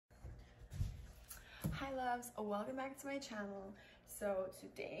Hi loves, welcome back to my channel. So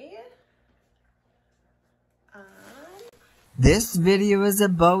today, this video is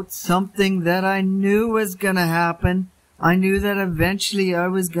about something that I knew was gonna happen. I knew that eventually I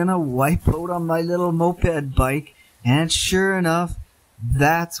was gonna wipe out on my little moped bike, and sure enough,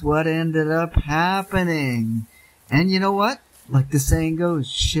 that's what ended up happening. And you know what? Like the saying goes,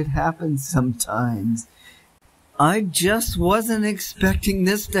 shit happens sometimes. I just wasn't expecting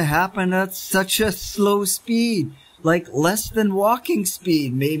this to happen at such a slow speed. Like less than walking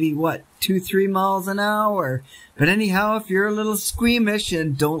speed, maybe what, 2-3 miles an hour. But anyhow, if you're a little squeamish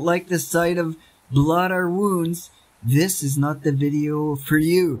and don't like the sight of blood or wounds, this is not the video for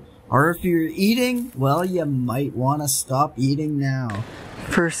you. Or if you're eating, well, you might want to stop eating now.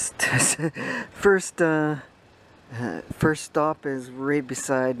 First stop is right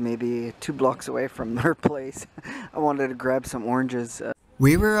beside, maybe 2 blocks away from our place. I wanted to grab some oranges.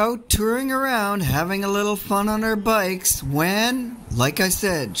 We were out touring around, having a little fun on our bikes, when, like I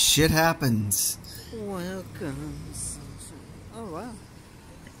said, shit happens. Welcome. Oh, wow.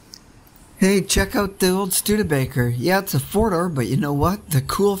 Hey, check out the old Studebaker. Yeah, it's a 4-door, but you know what? The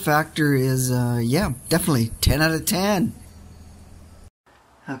cool factor is, yeah, definitely 10 out of 10.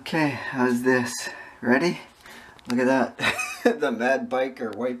 Okay, how's this? Ready? Look at that. The mad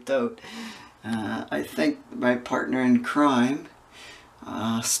biker wiped out. I think my partner in crime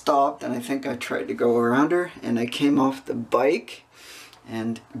stopped, and I think I tried to go around her, and I came off the bike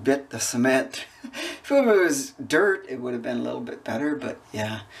and bit the cement. If it was dirt, it would have been a little bit better, but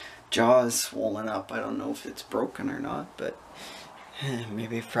yeah, jaw is swollen up. I don't know if it's broken or not, but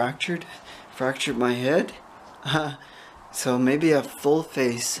maybe fractured my head. So maybe a full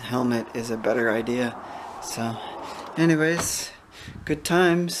face helmet is a better idea. So anyways, good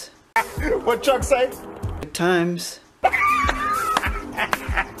times. What Chuck say? Good times.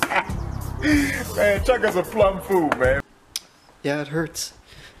 Man, Chuck is a plum fool, man. Yeah, it hurts.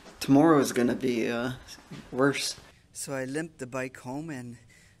 Tomorrow is gonna be worse. So I limped the bike home and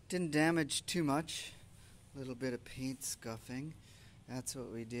didn't damage too much. A little bit of paint scuffing. That's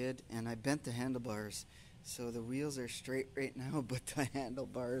what we did. And I bent the handlebars. So the wheels are straight right now, but the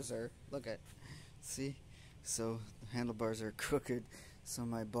handlebars are, look at, see? So the handlebars are crooked. So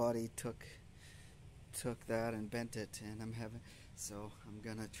my body took that and bent it, and so I'm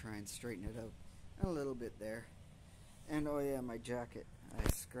gonna try and straighten it out a little bit there. And oh yeah, my jacket, I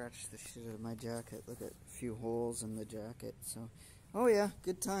scratched the shit out of my jacket. Look at a few holes in the jacket. So oh yeah,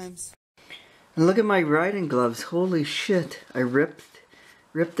 good times. And look at my riding gloves. Holy shit, I ripped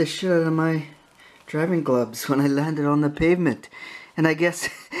the shit out of my driving gloves when I landed on the pavement. And I guess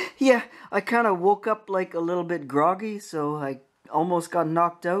yeah, I kind of woke up like a little bit groggy, so I almost got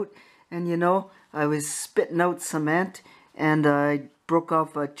knocked out. And you know, I was spitting out cement, and I broke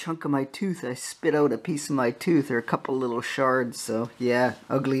off a chunk of my tooth. I spit out a piece of my tooth, or a couple little shards. So yeah,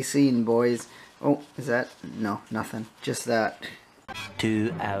 ugly scene, boys. Oh, is that? No, nothing. Just that.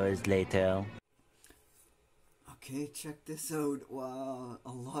 2 hours later. Okay, check this out. Wow,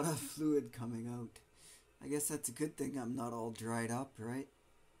 a lot of fluid coming out. I guess that's a good thing I'm not all dried up, right?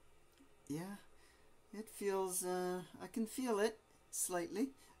 Yeah, it feels, I can feel it, slightly.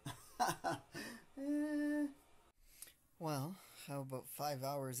 Well, how about 5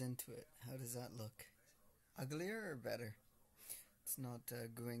 hours into it? How does that look? Uglier or better? It's not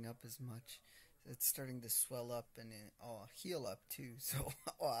going up as much. It's starting to swell up and heal up too. So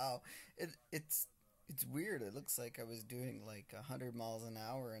wow, it's weird. It looks like I was doing like 100 miles an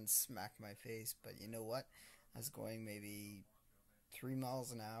hour and smacked my face. But you know what? I was going maybe 3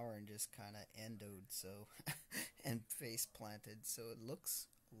 miles an hour and just kind of endoed, so and face planted. So it looks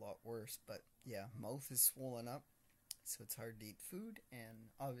a lot worse. But yeah, mouth is swollen up, so it's hard to eat food,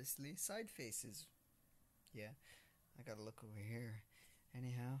 and obviously side faces. Yeah, I gotta look over here.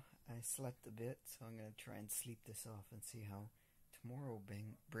 Anyhow, I slept a bit, so I'm gonna try and sleep this off and see how tomorrow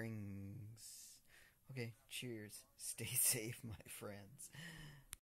brings. Okay, cheers. Stay safe, my friends.